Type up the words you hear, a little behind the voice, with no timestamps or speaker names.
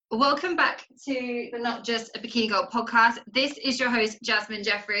Welcome back to the Not Just a Bikini Girl podcast. This is your host, Jasmine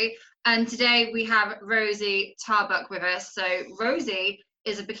Jeffrey, and today we have Rosie Tarbuck with us. So Rosie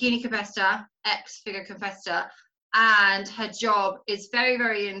is a bikini competitor, ex-figure competitor, and her job is very,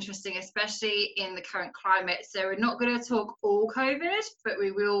 very interesting, especially in the current climate. So we're not going to talk all COVID, but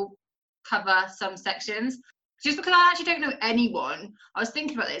we will cover some sections. Just because I actually don't know anyone, I was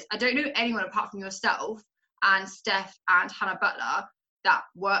thinking about this, I don't know anyone apart from yourself and Steph and Hannah Butler that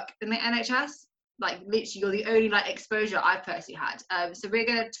work in the NHS. Like literally you're the only exposure I've personally had. So we're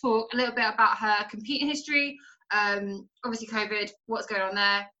going to talk a little bit about her competing history, obviously COVID, what's going on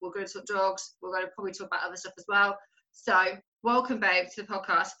there. We're going to talk dogs, we're going to probably talk about other stuff as well. So welcome babe to the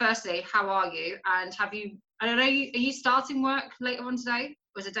podcast. Firstly, how are you? And are you starting work later on today?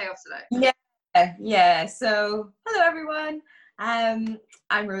 Or is it day off today? Yeah. So hello everyone. I'm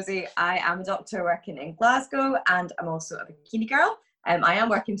Rosie. I am a doctor working in Glasgow and I'm also a bikini girl. I am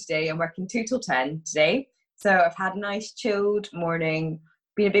working today. I'm working 2 till 10 today. So I've had a nice chilled morning,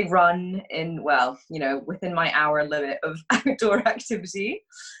 been a big run in, within my hour limit of outdoor activity.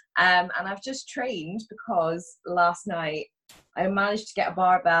 And I've just trained because last night I managed to get a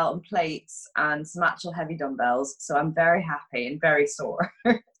barbell and plates and some actual heavy dumbbells. So I'm very happy and very sore.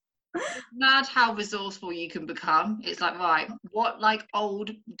 It's mad how resourceful you can become. It's like, right, what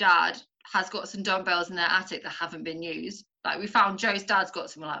old dad has got some dumbbells in their attic that haven't been used? We found Joe's dad's got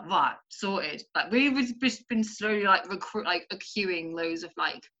some, right, sorted. We've just been slowly accruing loads of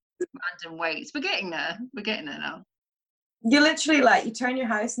random weights. We're getting there now. You literally you turn your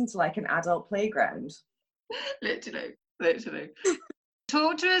house into an adult playground. literally.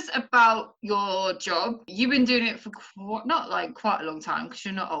 Talk to us about your job. You've been doing it for not quite a long time because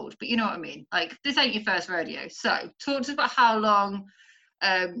you're not old, but you know what I mean. This ain't your first rodeo. So talk to us about how long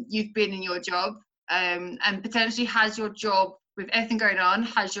you've been in your job, and potentially has your job, with everything going on,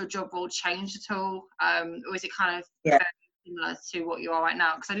 has your job role changed at all? Or is it kind of very similar to what you are right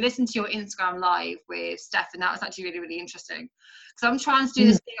now? Because I listened to your Instagram live with Steph and that was actually really, really interesting. Because I'm trying to do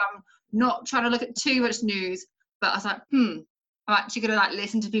this thing, I'm not trying to look at too much news, but I was like, I'm actually going to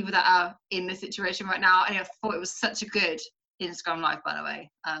listen to people that are in this situation right now. And I thought it was such a good Instagram live, by the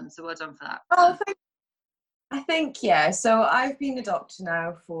way. So well done for that. Oh, I think, yeah. So I've been a doctor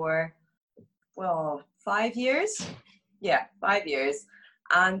now for, 5 years. Yeah, 5 years.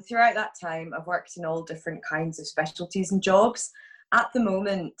 And throughout that time, I've worked in all different kinds of specialties and jobs. At the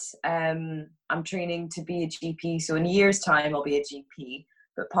moment, I'm training to be a GP. So in a year's time, I'll be a GP.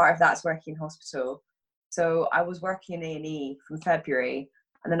 But part of that's working in hospital. So I was working in A&E from February,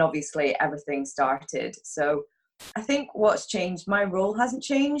 and then obviously everything started. So I think what's changed, my role hasn't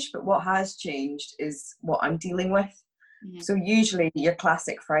changed, but what has changed is what I'm dealing with. Mm-hmm. So usually your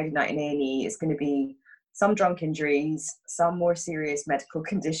classic Friday night in A&E is going to be some drunk injuries, some more serious medical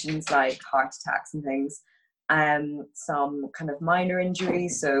conditions like heart attacks and things, some kind of minor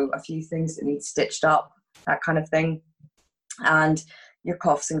injuries, so a few things that need stitched up, that kind of thing, and your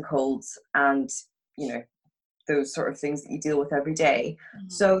coughs and colds and those sort of things that you deal with every day. Mm-hmm.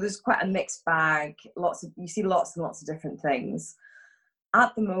 So there's quite a mixed bag. You see lots and lots of different things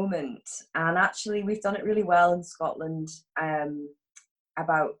at the moment. And actually, we've done it really well in Scotland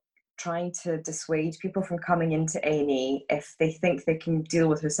about trying to dissuade people from coming into A&E if they think they can deal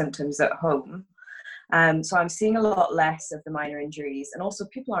with their symptoms at home. So I'm seeing a lot less of the minor injuries, and also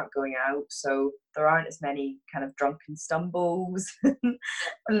people aren't going out, so there aren't as many kind of drunken stumbles and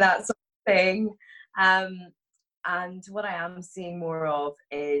that sort of thing. And what I am seeing more of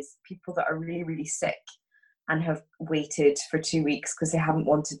is people that are really, really sick and have waited for 2 weeks because they haven't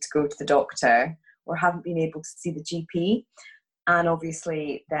wanted to go to the doctor or haven't been able to see the GP. And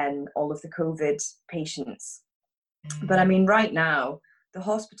obviously then all of the COVID patients. But I mean, right now, the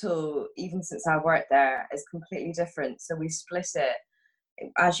hospital, even since I worked there, is completely different. So we split it,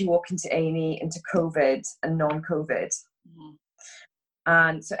 as you walk into A&E, into COVID and non-COVID. Mm-hmm.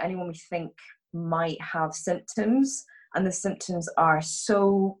 And so anyone we think might have symptoms, and the symptoms are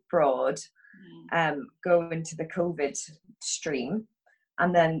so broad, go into the COVID stream,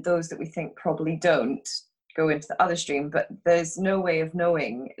 and then those that we think probably don't go into the other stream. But there's no way of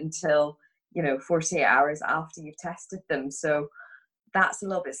knowing until 48 hours after you've tested them. So that's a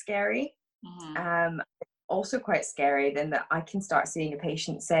little bit scary. Mm-hmm. Also quite scary then that I can start seeing a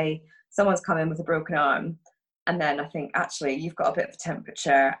patient, say someone's come in with a broken arm, and then I think, actually, you've got a bit of a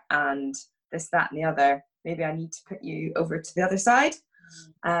temperature and this, that, and the other. Maybe I need to put you over to the other side.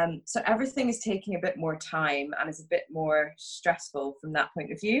 So everything is taking a bit more time and is a bit more stressful from that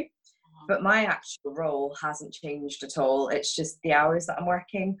point of view. But my actual role hasn't changed at all. It's just the hours that I'm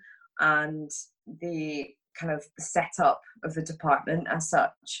working and the kind of the setup of the department as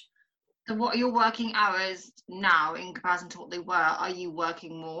such. So what are your working hours now in comparison to what they were? Are you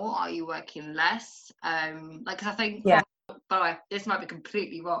working more? Are you working less? Like, 'cause I think, Yeah. by the way, this might be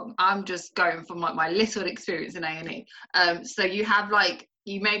completely wrong. I'm just going from like my little experience in A&E. So you have like,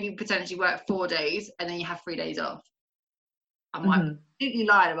 you maybe potentially work 4 days and then you have 3 days off. I might be completely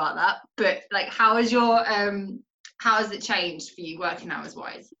lying about that, but like, how has it changed for you working hours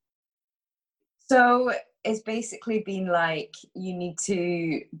wise? So it's basically been like you need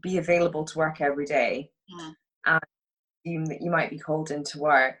to be available to work every day, and you might be called into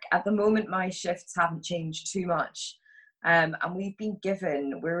work. At the moment, my shifts haven't changed too much, and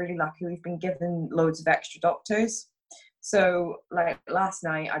we're really lucky, we've been given loads of extra doctors. So like last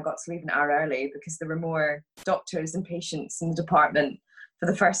night I got to leave an hour early because there were more doctors and patients in the department for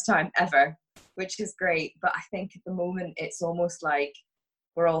the first time ever, which is great. But I think at the moment it's almost like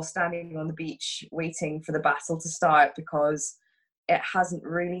we're all standing on the beach waiting for the battle to start, because it hasn't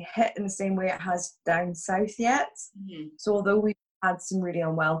really hit in the same way it has down south yet. So although we've had some really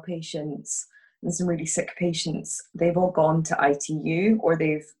unwell patients and some really sick patients, they've all gone to ITU, or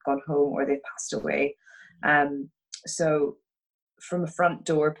they've gone home, or they've passed away. So from a front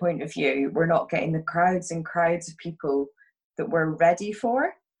door point of view, we're not getting the crowds and crowds of people that we're ready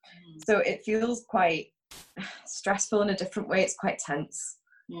for. So it feels quite stressful in a different way. It's quite tense.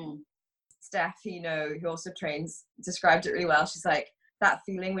 Steph, who also trains, described it really well. She's like, that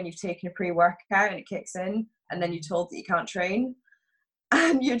feeling when you've taken a pre-workout and it kicks in, and then you're told that you can't train,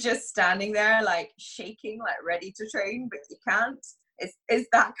 and you're just standing there like shaking, like ready to train, but you can't. It's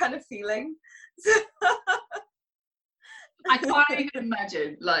that kind of feeling. I can't even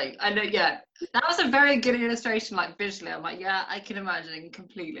imagine. Like, I know, yeah, that was a very good illustration. Like visually, I'm like, yeah, I can imagine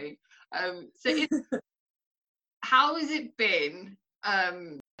completely. How has it been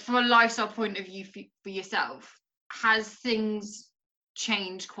from a lifestyle point of view for yourself? Has things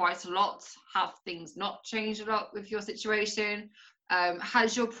changed quite a lot? Have things not changed a lot with your situation?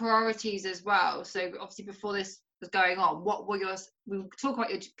 Has your priorities as well? So obviously before this was going on, what were we'll talk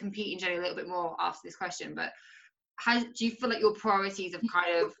about your competing journey a little bit more after this question, but do you feel like your priorities have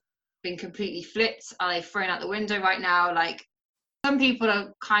kind of been completely flipped? Are they thrown out the window right now? Like, some people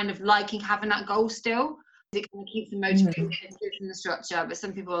are kind of liking having that goal still. It kind of keeps them motivated and gives them the structure, but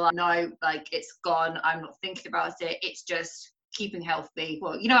some people are like, no, like it's gone, I'm not thinking about it, it's just keeping healthy.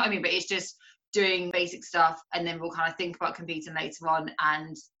 Well, you know what I mean, but it's just doing basic stuff, and then we'll kind of think about competing later on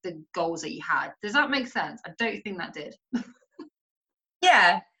and the goals that you had. Does that make sense? I don't think that did.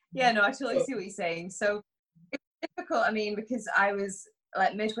 Yeah, no, I totally see what you're saying. So it's difficult, I mean, because I was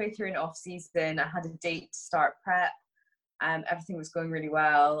like midway through an off season, I had a date to start prep. Everything was going really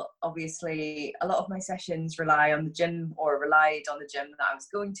well. Obviously, a lot of my sessions relied on the gym that I was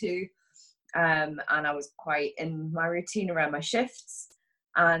going to. And I was quite in my routine around my shifts.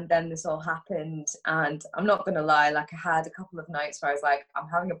 And then this all happened. And I'm not going to lie, like I had a couple of nights where I was like, I'm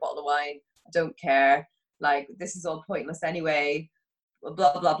having a bottle of wine. I don't care. Like, this is all pointless anyway.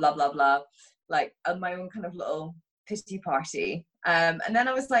 Blah, blah, blah, blah, blah. Like, my own kind of little pity party. And then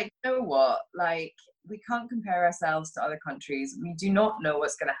I was like, you know what? Like, we can't compare ourselves to other countries. We do not know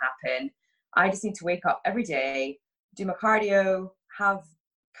what's going to happen. I just need to wake up every day, do my cardio, have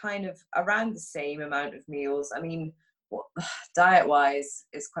kind of around the same amount of meals. I mean, diet wise,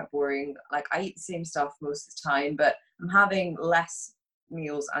 it's quite boring. Like, I eat the same stuff most of the time, but I'm having less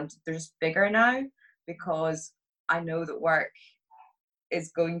meals and they're just bigger now, because I know that work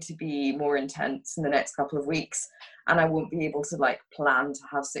is going to be more intense in the next couple of weeks, and I won't be able to like plan to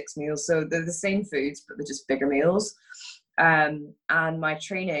have 6 meals. So they're the same foods, but they're just bigger meals. And my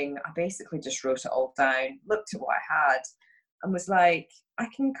training, I basically just wrote it all down, looked at what I had, and was like, I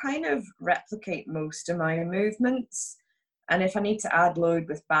can kind of replicate most of my movements. And if I need to add load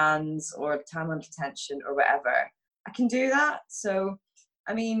with bands or time under tension or whatever, I can do that. So,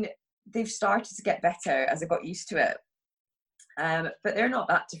 I mean, they've started to get better as I got used to it. But they're not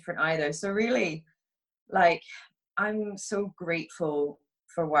that different either. So really, like, I'm so grateful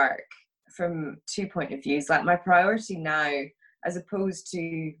for work from 2 point of views. Like, my priority now, as opposed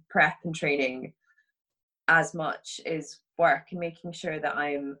to prep and training as much, is work and making sure that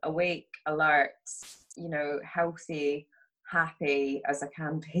I'm awake, alert, healthy, happy as I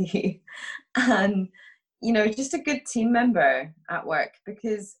can be. And, just a good team member at work,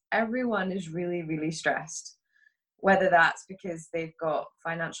 because everyone is really, really stressed. Whether that's because they've got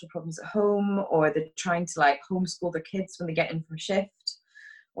financial problems at home, or they're trying to like homeschool their kids when they get in from shift,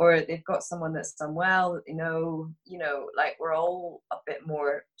 or they've got someone that's unwell that they know, like, we're all a bit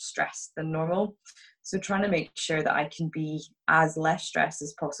more stressed than normal. So trying to make sure that I can be as less stressed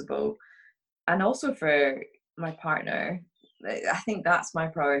as possible and also for my partner. I think that's my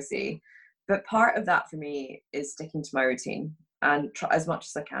priority. But part of that for me is sticking to my routine and try as much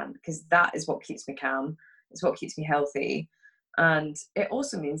as I can, because that is what keeps me calm. It's what keeps me healthy. And it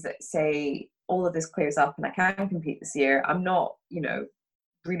also means that, say, all of this clears up and I can compete this year, I'm not,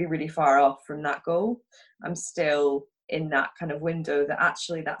 really, really far off from that goal. I'm still in that kind of window that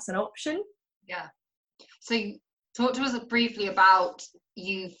actually that's an option. Yeah. So talk to us briefly about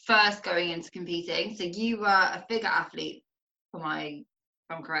you first going into competing. So you were a figure athlete, if I'm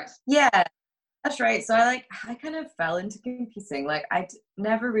correct? Yeah, that's right. So I kind of fell into competing. Like, I'd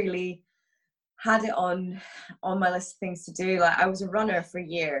never really had it on my list of things to do. Like, I was a runner for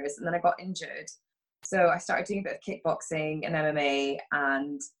years and then I got injured. So I started doing a bit of kickboxing and MMA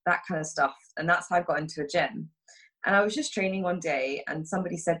and that kind of stuff. And that's how I got into a gym. And I was just training one day and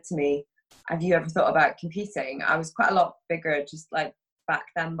somebody said to me, have you ever thought about competing? I was quite a lot bigger just like back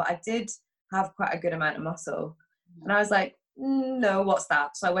then, but I did have quite a good amount of muscle. And I was like, no, what's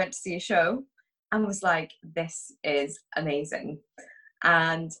that? So I went to see a show and was like, this is amazing.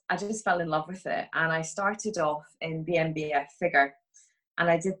 And I just fell in love with it. And I started off in BMBF figure. And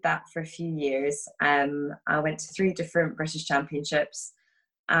I did that for a few years. I went to 3 different British championships.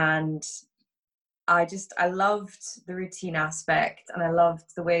 And I loved the routine aspect and I loved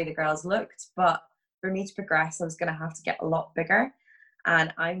the way the girls looked. But for me to progress, I was going to have to get a lot bigger.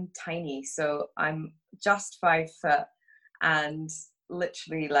 And I'm tiny. So I'm just 5 foot. And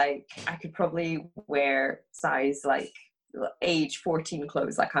literally, like, I could probably wear size like age 14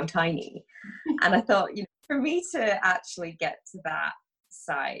 clothes. Like, I'm tiny. And I thought, for me to actually get to that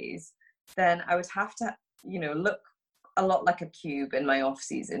size, then I would have to, look a lot like a cube in my off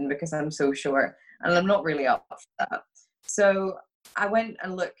season because I'm so short and I'm not really up for that. So I went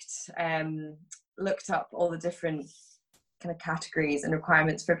and looked up all the different kind of categories and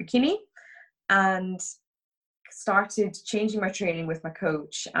requirements for bikini and started changing my training with my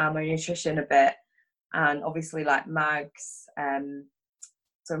coach and my nutrition a bit. And obviously, like, Mags,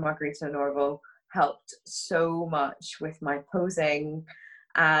 so Margarita Norval, helped so much with my posing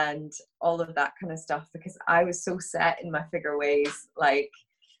and all of that kind of stuff because I was so set in my figure ways. Like,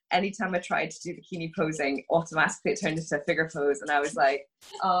 anytime I tried to do bikini posing, automatically it turned into a figure pose, and I was like,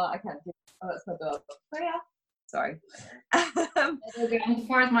 oh, I can't do it. Oh, that's my dog. Oh yeah, sorry. I'm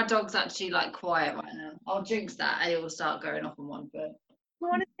surprised my dog's actually like quiet right now. I'll jinx that and it will start going off on one foot. You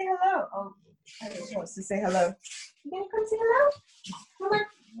want to say hello? Oh, I just wants to say hello. You gonna come say hello? Come on.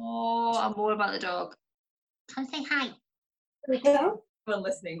 Oh, I'm all about the dog. Come say hi. Hello. Fun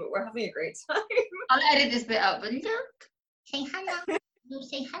listening, but we're having a great time. I'll edit this bit out, but look. Say hello. You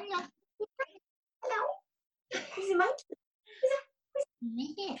say hello. Hello. Is it mine?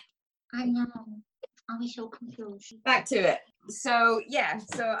 I know. I was so confused. Back to it. So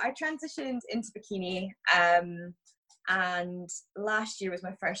I transitioned into bikini. And last year was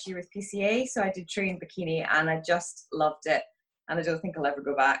my first year with PCA, so I did train bikini and I just loved it and I don't think I'll ever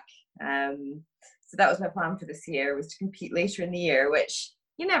go back. So that was my plan for this year, was to compete later in the year, which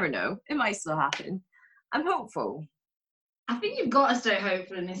you never know, it might still happen. I'm hopeful. I think you've got to stay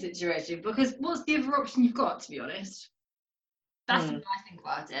hopeful in this situation because what's the other option you've got, to be honest? That's what I think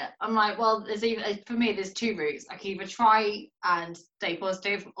about it. I'm like, well, for me there's 2 routes. I can either try and stay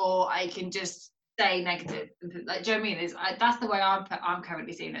positive or I can just stay negative. Like, do you know what I mean? That's the way I'm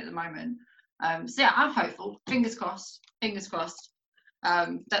currently seeing it at the moment. So yeah, I'm hopeful. Fingers crossed.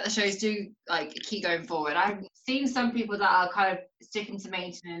 That the shows do like keep going forward. I've seen some people that are kind of sticking to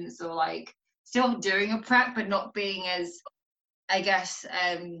maintenance or like still doing a prep, but not being as, I guess,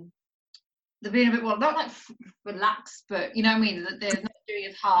 they're being a bit more not like relaxed, but you know what I mean. That they're not doing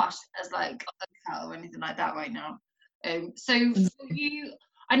as harsh as like a or anything like that right now. So for you,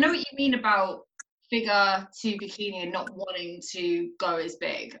 I know what you mean about figure to bikini and not wanting to go as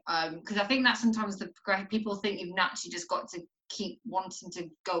big, because I think that sometimes people think you've naturally just got to keep wanting to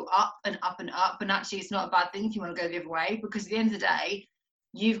go up and up and up, and actually it's not a bad thing if you want to go the other way, because at the end of the day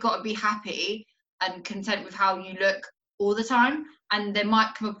you've got to be happy and content with how you look all the time, and there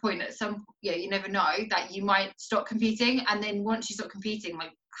might come a point at you never know, that you might stop competing, and then once you stop competing,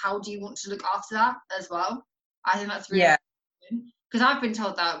 like, how do you want to look after that as well? I think that's really important. Because I've been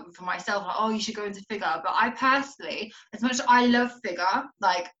told that for myself, like, oh, you should go into figure. But I personally, as much as I love figure,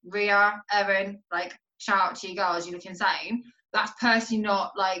 like Ria, Erin, like, shout out to you girls, you look insane. That's personally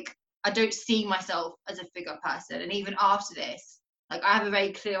not, like, I don't see myself as a figure person. And even after this, like, I have a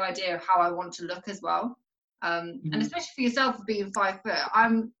very clear idea of how I want to look as well. And especially for yourself, being 5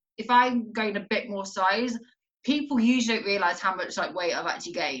 foot, if I'm going a bit more size, people usually don't realise how much like weight I've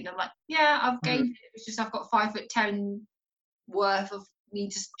actually gained. I'm like, yeah, I've gained it. It's just I've got 5'10" worth of me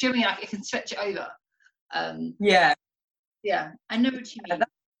just, do you know what I mean? Like, it can stretch it over. Yeah. Yeah, I know what you mean.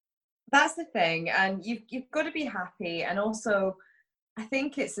 That's the thing, and you've got to be happy, and also I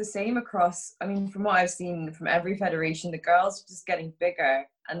think it's the same across, I mean, from what I've seen from every federation, the girls are just getting bigger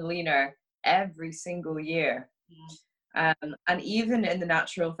and leaner every single year. And even in the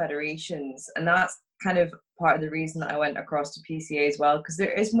natural federations, and that's kind of part of the reason that I went across to PCA as well, because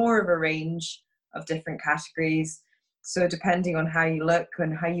there is more of a range of different categories. So depending on how you look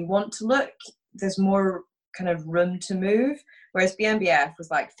and how you want to look, there's more kind of room to move. Whereas BMBF was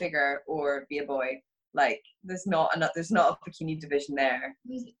like figure or be a boy. Like there's not a bikini division there.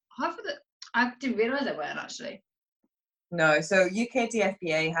 I didn't realise there weren't actually. No, so UK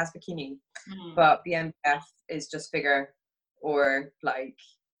DFBA has bikini, but BMBF is just figure or like,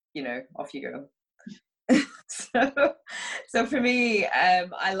 you know, off you go. so for me,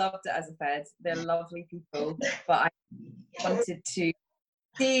 I loved it as a fed. They're lovely people, but I wanted to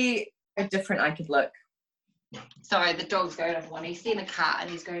see how different I could look. Sorry, the dog's going off one. He's seen a cat and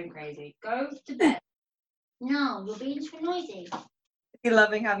he's going crazy. Go to bed. No, you're being too noisy. Be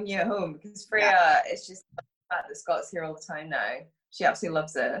loving having you at home because Freya is just the fact that Scott's here all the time now. She absolutely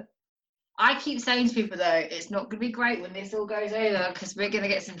loves it. I keep saying to people though, it's not going to be great when this all goes over because we're going to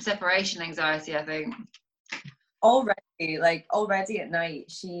get some separation anxiety, I think. Already at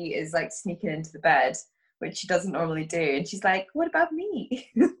night, she is like sneaking into the bed, which she doesn't normally do, and she's like, "What about me?"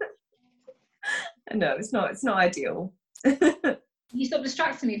 No, it's not ideal. You stop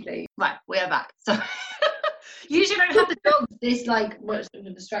distracting me, please. Right, we are back. So usually don't have the dogs this like much of a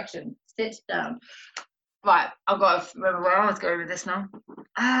distraction. Sit down. Right, I've got to remember where I was going with this now.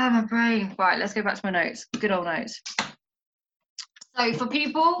 My brain. Right, let's go back to my notes. Good old notes. So for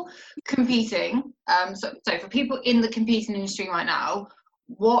people competing, so for people in the competing industry right now,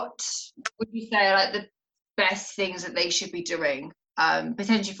 what would you say are like the best things that they should be doing?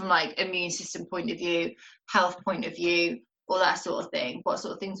 Potentially from like immune system point of view, health point of view, all that sort of thing. What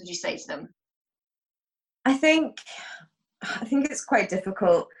sort of things would you say to them? I think it's quite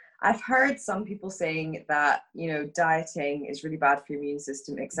difficult. I've heard some people saying that, you know, dieting is really bad for your immune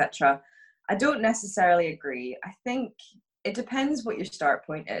system, etc. I don't necessarily agree. I think it depends what your start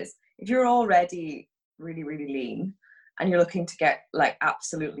point is. If you're already really, really lean and you're looking to get like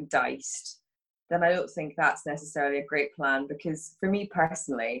absolutely diced, then I don't think that's necessarily a great plan, because for me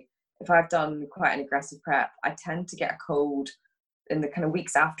personally, if I've done quite an aggressive prep, I tend to get a cold in the kind of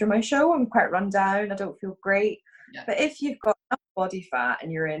weeks after my show. I'm quite run down. I don't feel great. Yeah. But if you've got enough body fat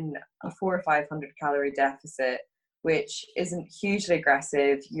and you're in a 400 or 500 calorie deficit, which isn't hugely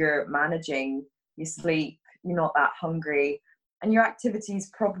aggressive, you're managing your sleep, you're not that hungry, and your activity is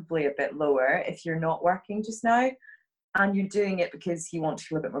probably a bit lower if you're not working just now, and you're doing it because you want to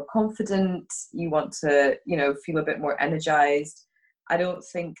feel a bit more confident, you want to, you know, feel a bit more energized, I don't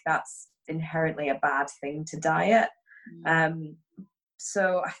think that's inherently a bad thing to diet.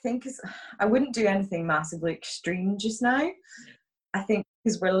 So I think I wouldn't do anything massively extreme just now. I think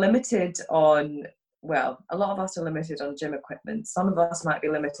because we're limited on, well, a lot of us are limited on gym equipment. Some of us might be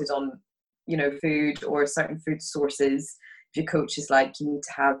limited on, you know, food or certain food sources. If your coach is like, you need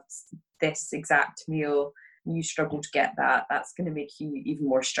to have this exact meal and you struggle to get that, that's going to make you even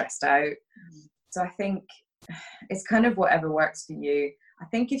more stressed out. So I think it's kind of whatever works for you. I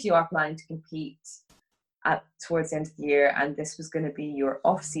think if you are planning to compete towards the end of the year and this was going to be your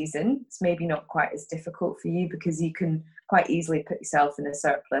off season, it's maybe not quite as difficult for you because you can quite easily put yourself in a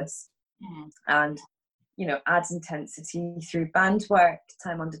surplus and, you know, add intensity through band work,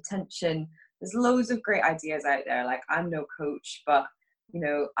 time under tension. There's loads of great ideas out there. Like, I'm no coach, but, you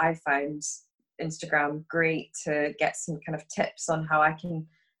know, I found Instagram great to get some kind of tips on how I can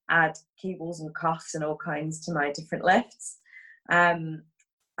add cables and cuffs and all kinds to my different lifts.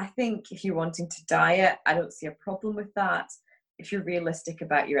 I think if you're wanting to diet, I don't see a problem with that if you're realistic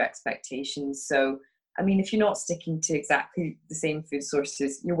about your expectations. So, I mean, if you're not sticking to exactly the same food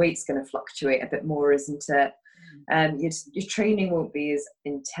sources, your weight's going to fluctuate a bit more, isn't it? Your training won't be as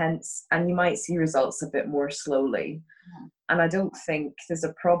intense and you might see results a bit more slowly. And I don't think there's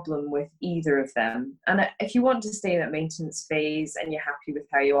a problem with either of them. And if you want to stay in that maintenance phase and you're happy with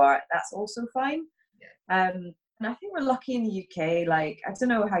how you are, that's also fine. And I think we're lucky in the UK. Like, I don't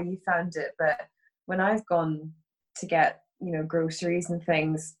know how you found it, but when I've gone to get, you know, groceries and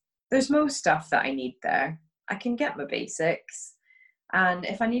things, there's most stuff that I need there. I can get my basics. And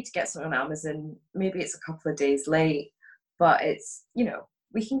if I need to get something on Amazon, maybe it's a couple of days late, but it's, you know,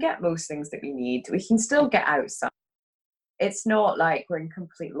 we can get most things that we need. We can still get outside. It's not like we're in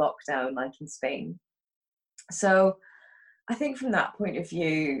complete lockdown like in Spain. So I think from that point of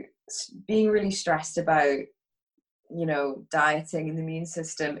view, being really stressed about dieting and the immune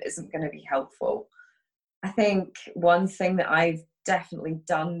system isn't going to be helpful. I think one thing that I've definitely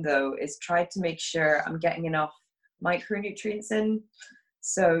done though is tried to make sure I'm getting enough micronutrients in.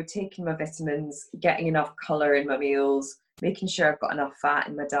 So taking my vitamins, getting enough colour in my meals, making sure I've got enough fat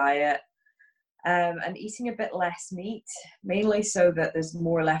in my diet, and eating a bit less meat, mainly so that there's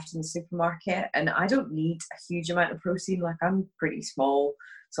more left in the supermarket. And I don't need a huge amount of protein, like I'm pretty small,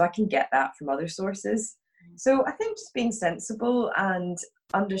 so I can get that from other sources. So I think just being sensible and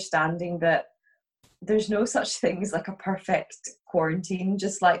understanding that there's no such thing as like a perfect quarantine,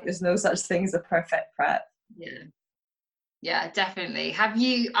 just like there's no such thing as a perfect prep. Yeah, definitely.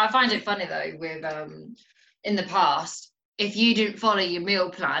 I find it funny though with in the past, if you didn't follow your meal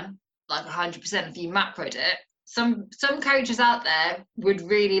plan like 100%, if you macroed it, some coaches out there would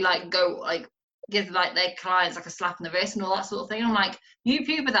really give like their clients like a slap in the wrist and all that sort of thing. I'm like, you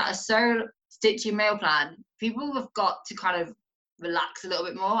people that are so stick to your meal plan, people have got to kind of relax a little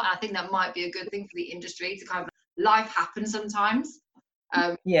bit more. And I think that might be a good thing for the industry to kind of, life happens sometimes.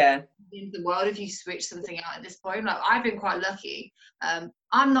 In the world, if you switch something out at this point, like I've been quite lucky.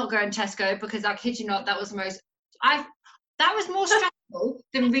 I'm not going Tesco because I kid you not, that was more stressful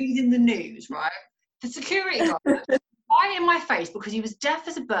than reading the news, right? The security guard right in my face because he was deaf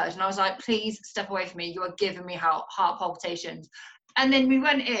as a bird, and I was like, please step away from me, you are giving me heart palpitations. And then we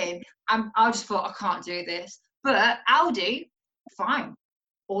went in and I just thought, I can't do this. But Aldi, fine,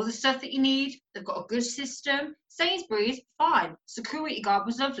 all the stuff that you need, they've got a good system. Sainsbury's, fine. Security guard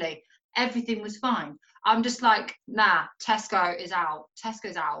was lovely, everything was fine. I'm just like, nah, Tesco's out.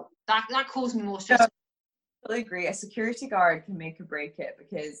 That caused me more stress. I totally agree. A security guard can make or break it,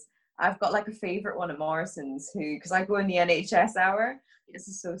 because I've got like a favourite one at Morrison's because I go in the NHS hour. This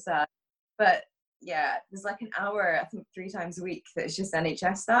is so sad. But yeah, there's like an hour, I think 3 times a week, that it's just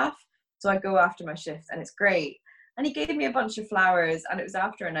NHS staff. So I go after my shift and it's great. And he gave me a bunch of flowers, and it was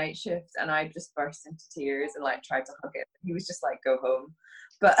after a night shift, and I just burst into tears and like tried to hug it. He was just like, go home.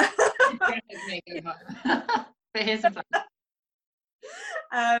 But but here's some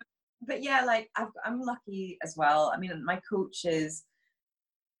but yeah, like I'm lucky as well. I mean, my coach is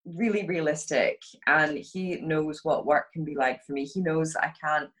really realistic, and he knows what work can be like for me. He knows that I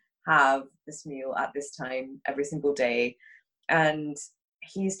can't have this meal at this time every single day, and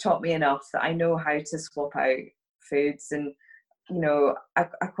he's taught me enough that I know how to swap out foods. And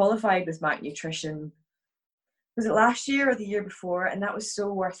I qualified with Mac Nutrition, was it last year or the year before, and that was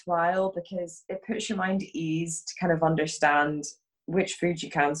so worthwhile because it puts your mind at ease to kind of understand which food you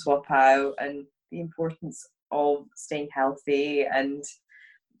can swap out and the importance of staying healthy and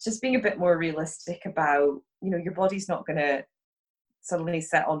just being a bit more realistic about, your body's not going to suddenly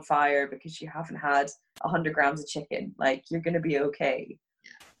set on fire because you haven't had 100 grams of chicken. Like, you're going to be okay.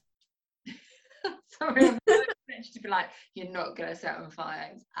 Sorry, I'm to be like, you're not going to set on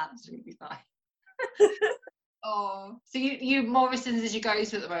fire. It's absolutely fine. Oh, so you Morrison's is your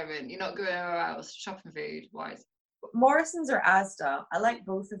go-to at the moment? You're not going anywhere else shopping food wise? Morrison's or Asda. I like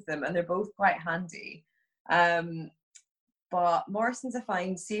both of them, and they're both quite handy. But Morrison's, I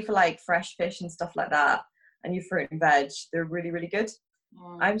find, see for like fresh fish and stuff like that, and your fruit and veg, they're really, really good.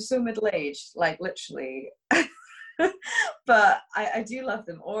 I'm so middle-aged, like literally. But I do love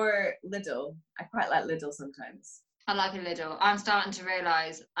them. Or Lidl. I quite like Lidl sometimes. I like a Lidl. I'm starting to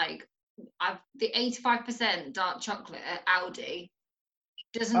realise, like, the 85% dark chocolate at Aldi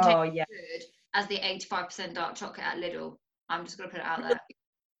doesn't taste as good as the 85% dark chocolate at Lidl. I'm just going to put it out there.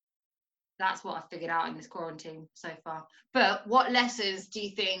 That's what I've figured out in this quarantine so far. But what lessons do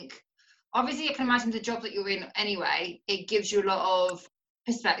you think? Obviously, I can imagine the job that you're in anyway, it gives you a lot of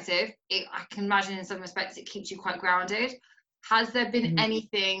perspective. I can imagine in some respects it keeps you quite grounded. Has there been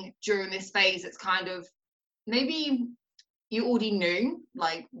anything during this phase that's kind of maybe you already knew,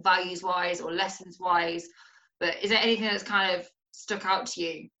 like values wise or lessons wise, but is there anything that's kind of stuck out to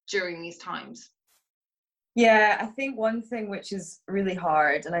you during these times? Yeah, I think one thing which is really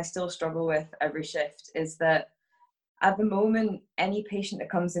hard, and I still struggle with every shift, is that at the moment, any patient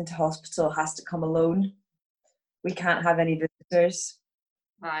that comes into hospital has to come alone. We can't have any visitors.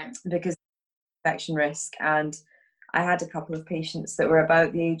 Right. Because of infection risk. And I had a couple of patients that were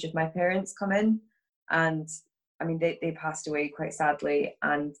about the age of my parents come in, and I mean, they passed away quite sadly,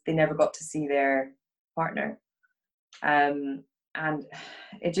 and they never got to see their partner. And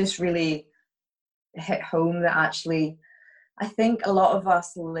it just really hit home that actually, I think a lot of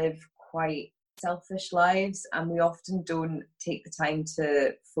us live quite selfish lives, and we often don't take the time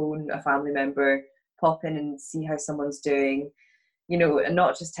to phone a family member, pop in and see how someone's doing, and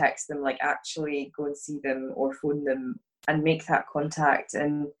not just text them, like actually go and see them or phone them and make that contact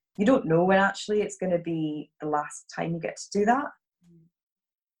and you don't know when actually it's going to be the last time you get to do that.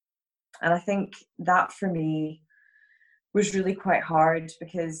 And I think that for me was really quite hard,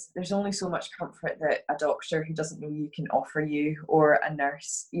 because there's only so much comfort that a doctor who doesn't know you can offer you, or a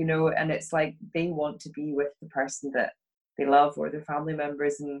nurse, you know, and it's like they want to be with the person that they love or their family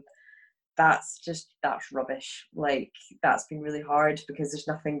members, and that's rubbish. Like, that's been really hard, because there's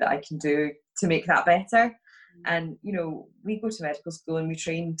nothing that I can do to make that better. And, you know, we go to medical school and we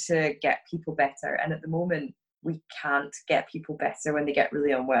train to get people better, and at the moment we can't get people better when they get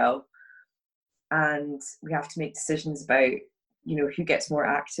really unwell. And we have to make decisions about, you know, who gets more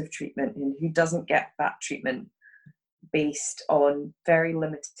active treatment and who doesn't get that treatment, based on very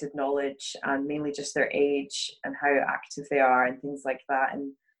limited knowledge, and mainly just their age and how active they are and things like that.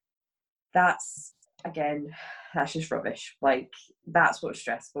 And that's, again, that's just rubbish. Like, that's what's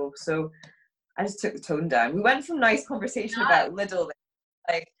stressful. So I just took the tone down. We went from nice conversation about little,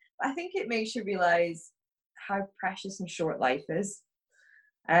 like, I think it makes you realise how precious and short life is.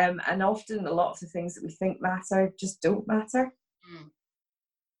 And often a lot of the things that we think matter just don't matter.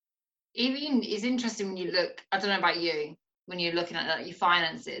 Even it's interesting when you look, I don't know about you, when you're looking at like your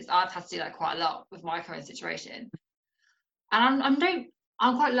finances. I've had to do that quite a lot with my current situation, and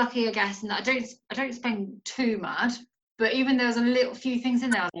I'm quite lucky, I guess, in that I don't spend too much. But even there's a little few things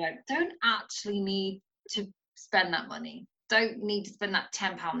in there, I was like, don't actually need to spend that money. Don't need to spend that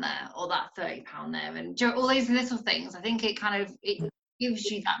 £10 there or that £30 there, and all these little things. I think it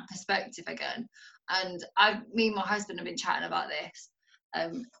gives you that perspective again. And me and my husband have been chatting about this.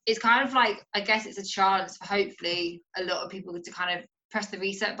 It's kind of like, I guess it's a chance for hopefully a lot of people to kind of press the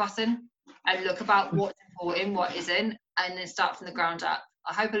reset button and look about what's important, what isn't, and then start from the ground up.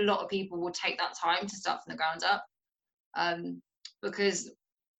 I hope a lot of people will take that time to start from the ground up, because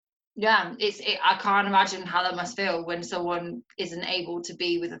I can't imagine how that must feel when someone isn't able to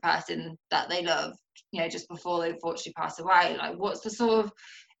be with a person that they love, you know, just before they unfortunately pass away. Like, what's the sort of,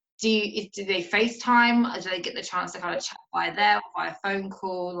 do they FaceTime, or do they get the chance to kind of chat via there or via phone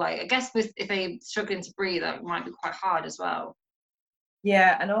call? Like, I guess if they're struggling to breathe, that might be quite hard as well.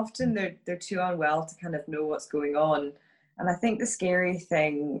 Yeah, and often they're too unwell to kind of know what's going on. And I think the scary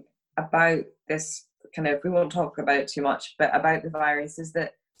thing about this kind of, we won't talk about it too much, but about the virus, is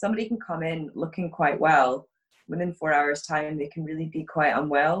that somebody can come in looking quite well. Within 4 hours' time, they can really be quite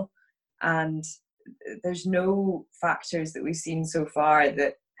unwell. And there's no factors that we've seen so far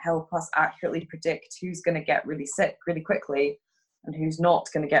that help us accurately predict who's going to get really sick really quickly and who's not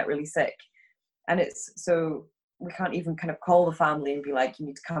going to get really sick. And it's so we can't even kind of call the family and be like, you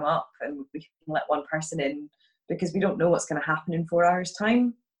need to come up, and we can let one person in, because we don't know what's going to happen in 4 hours'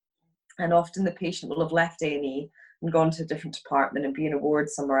 time. And often the patient will have left A&E and gone to a different department and be in a ward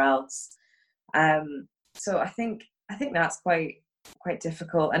somewhere else. So I think that's quite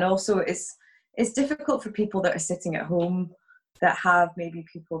difficult. And also it's difficult for people that are sitting at home that have maybe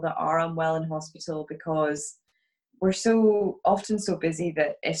people that are unwell in hospital, because we're so often so busy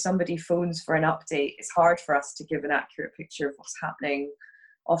that if somebody phones for an update, it's hard for us to give an accurate picture of what's happening.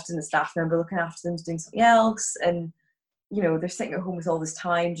 Often the staff member looking after them is doing something else, and you know, they're sitting at home with all this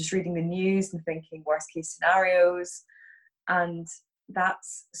time just reading the news and thinking worst case scenarios, and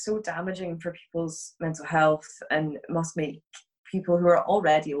that's so damaging for people's mental health, and must make people who are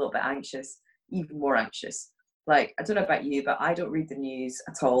already a little bit anxious even more anxious. Like, I don't know about you, but I don't read the news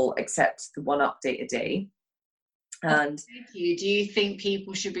at all, except the one update a day. And do you think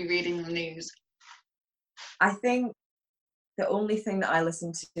people should be reading the news? I think the only thing that I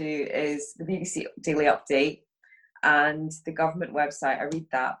listen to is the BBC Daily Update and the government website. I read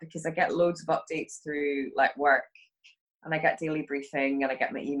that because I get loads of updates through like work, and I get daily briefing and I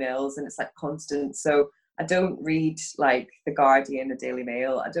get my emails, and it's like constant. So I don't read like the Guardian, the Daily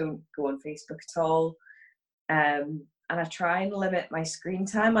Mail. I don't go on Facebook at all. And I try and limit my screen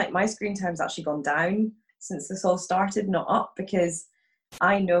time. Like, my screen time's actually gone down since this all started, not up, because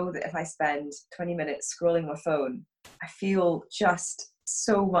I know that if I spend 20 minutes scrolling my phone, I feel just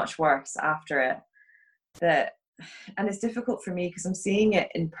so much worse after it. And it's difficult for me because I'm seeing it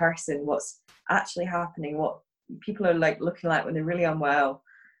in person, what's actually happening, what people are like looking like when they're really unwell,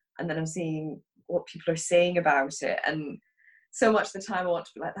 and then I'm seeing what people are saying about it. And so much of the time I want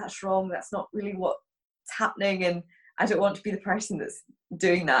to be like, that's wrong, that's not really what's happening, and I don't want to be the person that's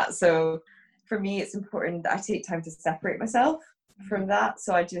doing that. So for me, it's important that I take time to separate myself from that.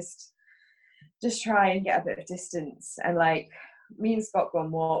 So I just try and get a bit of distance, and like, me and Scott go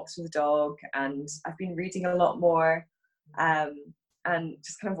on walks with the dog, and I've been reading a lot more, and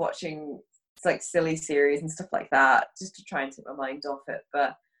just kind of watching like silly series and stuff like that, just to try and take my mind off it.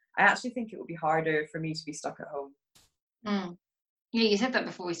 But I actually think it would be harder for me to be stuck at home. Yeah, you said that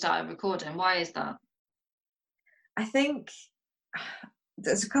before we started recording. Why is that? I think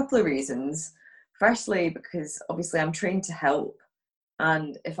there's a couple of reasons. Firstly, because obviously I'm trained to help.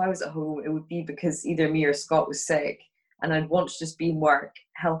 And if I was at home, it would be because either me or Scott was sick, and I'd want to just be in work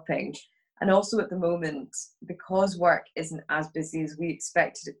helping. And also at the moment, because work isn't as busy as we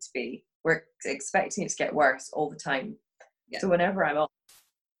expected it to be, we're expecting it to get worse all the time. Yeah. So whenever I'm off,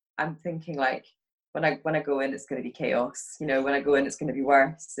 I'm thinking like, when I go in, it's going to be chaos. You know, when I go in, it's going to be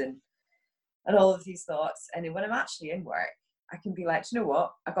worse, and all of these thoughts. And then when I'm actually in work, I can be like, you know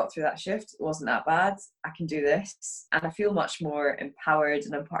what? I got through that shift. It wasn't that bad. I can do this. And I feel much more empowered,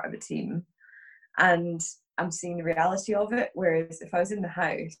 and I'm part of a team. And I'm seeing the reality of it. Whereas if I was in the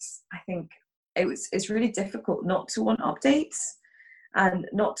house, I think it's really difficult not to want updates and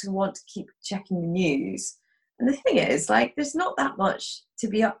not to want to keep checking the news. And the thing is, like, there's not that much to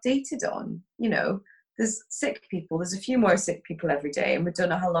be updated on. You know, there's sick people. There's a few more sick people every day, and we don't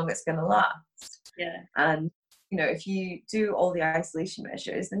know how long it's going to last. Yeah. And you know, if you do all the isolation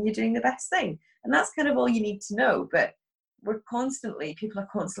measures, then you're doing the best thing. And that's kind of all you need to know. But people are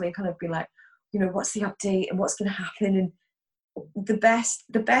constantly kind of being like, you know, what's the update and what's going to happen? And the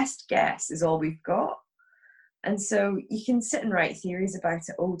best guess is all we've got. And so you can sit and write theories about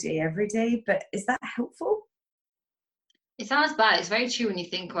it all day, every day. But is that helpful? It sounds bad. It's very true when you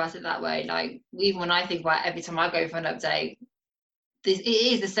think about it that way. Like, even when I think about it, every time I go for an update, it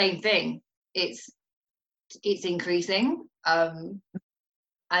is the same thing. It's increasing, and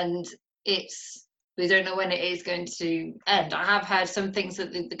we don't know when it is going to end. I have heard some things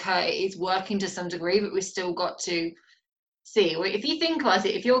that the curve is working to some degree, but we've still got to see. If you think about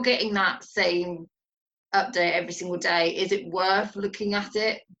it, if you're getting that same update every single day, is it worth looking at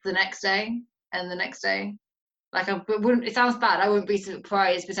it the next day and the next day? Like, it sounds bad. I wouldn't be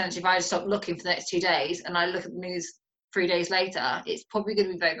surprised potentially if I stopped looking for the next 2 days and I look at the news 3 days later. It's probably going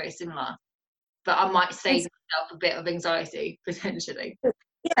to be very, very similar. But I might save myself a bit of anxiety, potentially.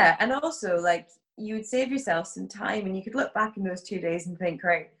 Yeah, and also, like, you would save yourself some time, and you could look back in those 2 days and think,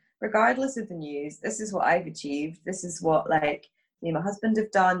 right, regardless of the news, this is what I've achieved. This is what, like, me and my husband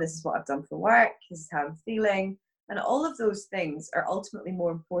have done. This is what I've done for work. This is how I'm feeling. And all of those things are ultimately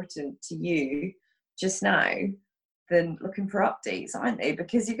more important to you just now than looking for updates, aren't they?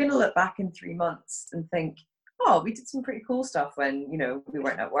 Because you're going to look back in 3 months and think, oh, we did some pretty cool stuff when, you know, we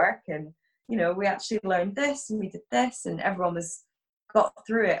weren't at work, and you know, we actually learned this and we did this, and everyone got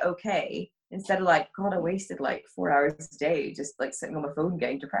through it okay, instead of like, God, I wasted like 4 hours a day just like sitting on my phone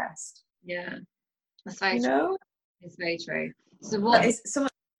getting depressed. Yeah, that's very true. Know? It's very true. So what is someone?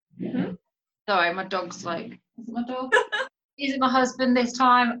 Sorry, my dog's like, is it my dog? Is it my husband this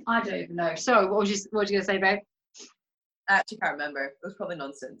time? I don't even know. Sorry, what was you gonna say, babe? I actually can't remember. It was probably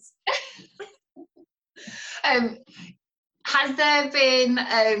nonsense. Has there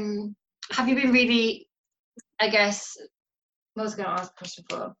been have you been really, I guess, I was going to ask a question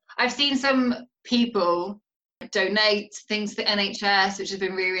for. I've seen some people donate things to the NHS, which has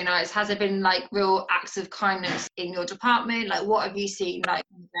been really, really nice. Has there been like real acts of kindness in your department? Like, what have you seen like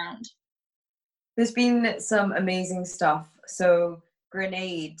on the ground? There's been some amazing stuff. So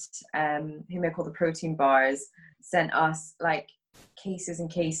Grenade, who make all the protein bars, sent us like cases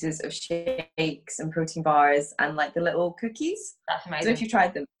and cases of shakes and protein bars and like the little cookies. That's amazing. So if you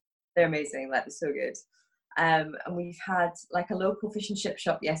tried them, they're amazing. Like, they're so good. And we've had like a local fish and chip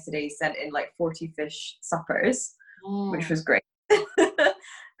shop yesterday sent in like 40 fish suppers, which was great.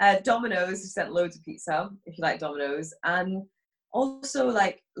 Domino's sent loads of pizza, if you like Domino's. And also,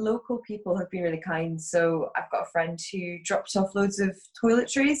 like, local people have been really kind. So I've got a friend who dropped off loads of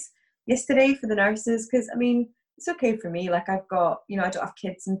toiletries yesterday for the nurses, because I mean, it's okay for me. Like, I've got, you know, I don't have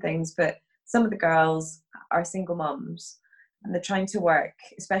kids and things, but some of the girls are single mums and they're trying to work,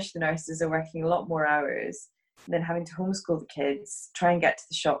 especially the nurses are working a lot more hours and then having to homeschool the kids, try and get to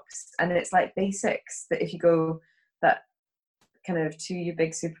the shops. And it's like basics that if you go that kind of to your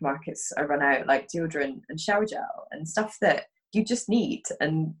big supermarkets are run out, like deodorant and shower gel and stuff that you just need.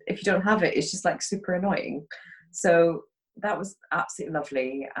 And if you don't have it, it's just like super annoying. So that was absolutely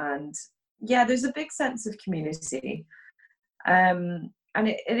lovely. And yeah, there's a big sense of community. And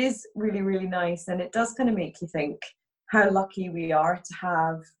it is really, really nice. And it does kind of make you think how lucky we are to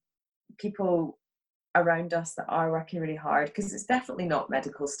have people around us that are working really hard, because it's definitely not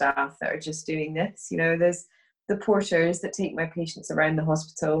medical staff that are just doing this. You know, there's the porters that take my patients around the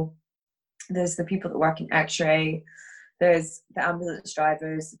hospital. There's the people that work in X-ray. There's the ambulance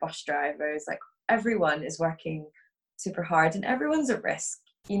drivers, the bus drivers. Like, everyone is working super hard and everyone's at risk.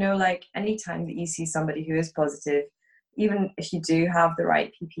 You know, like, anytime that you see somebody who is positive, even if you do have the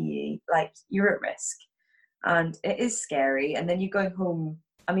right PPE, like, you're at risk. and it is scary. And then you going home.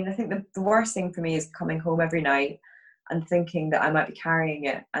 I mean, I think the worst thing for me is coming home every night and thinking that I might be carrying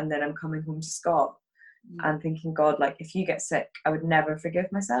it, and then I'm coming home to Scott and thinking, God, like, if you get sick, I would never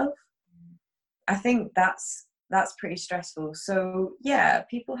forgive myself. I think that's pretty stressful. So yeah,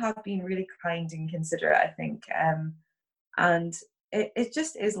 people have been really kind and considerate, I think, and it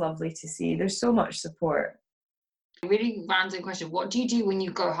just is lovely to see. There's so much support. Really random question. What do you do when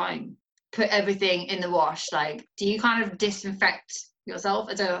you go home? Put everything in the wash? Like, do you kind of disinfect yourself?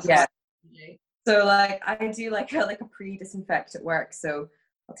 I don't know. Yeah. So like I do like a pre-disinfect at work. So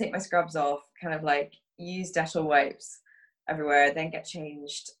I'll take my scrubs off, kind of like use Dettol wipes everywhere, then get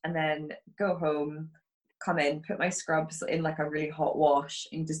changed, and then go home, come in, put my scrubs in like a really hot wash,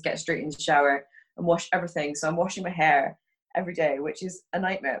 and just get straight in the shower and wash everything. So I'm washing my hair every day, which is a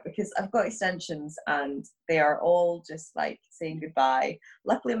nightmare because I've got extensions and they are all just like saying goodbye.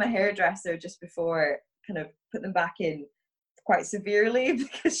 Luckily my hairdresser just before kind of put them back in quite severely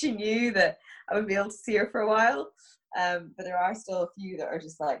because she knew that I would be able to see her for a while. But there are still a few that are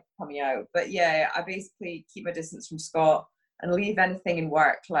just like coming out. But yeah, I basically keep my distance from Scott and leave anything in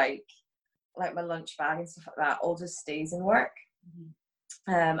work, like my lunch bag and stuff like that, all just stays in work.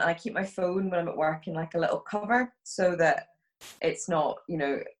 And I keep my phone when I'm at work in like a little cover so that it's not, you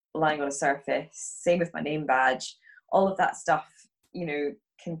know, lying on a surface. Same with my name badge. All of that stuff, you know,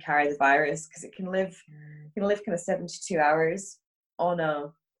 can carry the virus because it can live kind of 72 hours on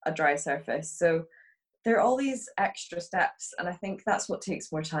a dry surface. So there are all these extra steps, and I think that's what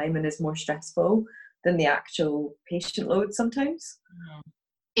takes more time and is more stressful than the actual patient load sometimes.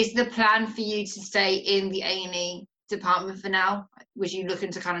 Is the plan for you to stay in the A&E department for now? Was you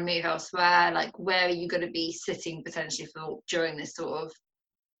looking to kind of move elsewhere? Like, where are you going to be sitting potentially for during this sort of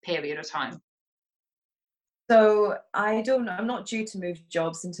period of time? So I'm not due to move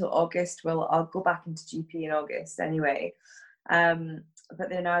jobs until August. Well, I'll go back into GP in August anyway. But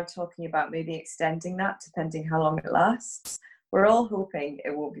they're now talking about maybe extending that depending how long it lasts. We're all hoping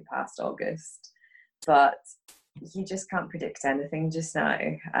it won't be past August, but you just can't predict anything just now.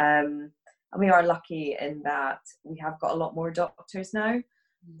 And we are lucky in that we have got a lot more doctors now.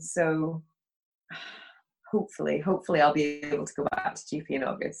 So hopefully I'll be able to go back to GP in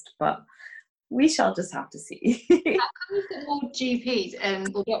August, but we shall just have to see. How come you've got more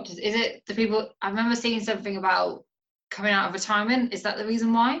GPs or doctors? Is it the people? I remember seeing something about coming out of retirement. Is that the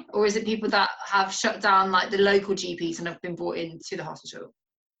reason why? Or is it people that have shut down like the local GPs and have been brought into the hospital?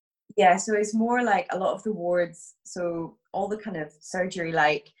 Yeah, so it's more like a lot of the wards, so all the kind of surgery,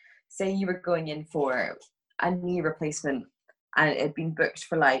 like say you were going in for a knee replacement and it had been booked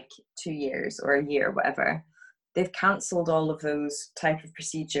for like 2 years or a year, whatever. They've cancelled all of those type of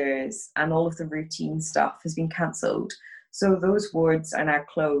procedures, and all of the routine stuff has been cancelled. So those wards are now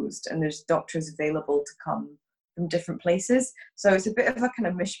closed and there's doctors available to come from different places. So it's a bit of a kind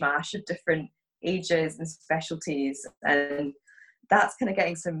of mishmash of different ages and specialties, and that's kind of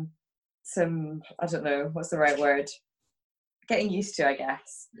getting some I don't know what's the right word, getting used to, I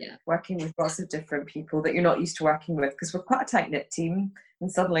guess. Yeah, working with lots of different people that you're not used to working with, because we're quite a tight-knit team,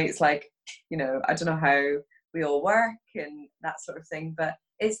 and suddenly it's like, you know, I don't know how we all work and that sort of thing, but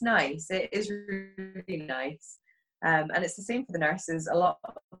it's nice. It is really nice. And it's the same for the nurses. A lot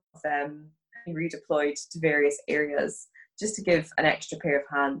of them have been redeployed to various areas just to give an extra pair of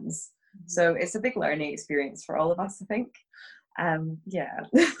hands. So it's a big learning experience for all of us, I think. Yeah.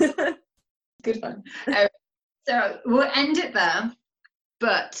 good one. So we'll end it there,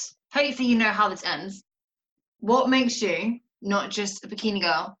 but hopefully you know how this ends. What makes you not just a bikini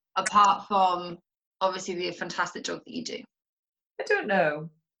girl, apart from obviously the fantastic job that you do? I don't know.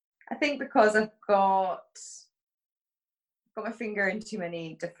 I think because I've got my finger in too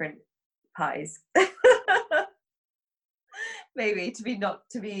many different pies. Maybe not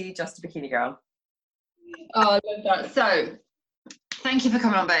to be just a bikini girl. Oh, I love that. So thank you for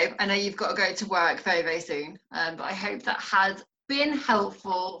coming on, babe. I know you've got to go to work very, very soon, but I hope that has been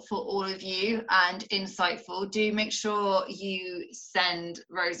helpful for all of you and insightful. Do make sure you send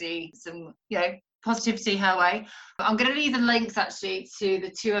Rosie some, you know, positivity her way. I'm going to leave the links actually to the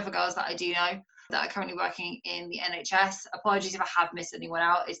 2 other girls that I do know that are currently working in the NHS. Apologies if I have missed anyone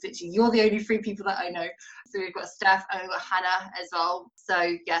out. It's literally, you're the only 3 people that I know. So we've got Steph and we've got Hannah as well.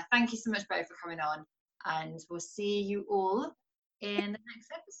 So yeah, thank you so much both for coming on, and we'll see you all in the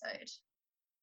next episode.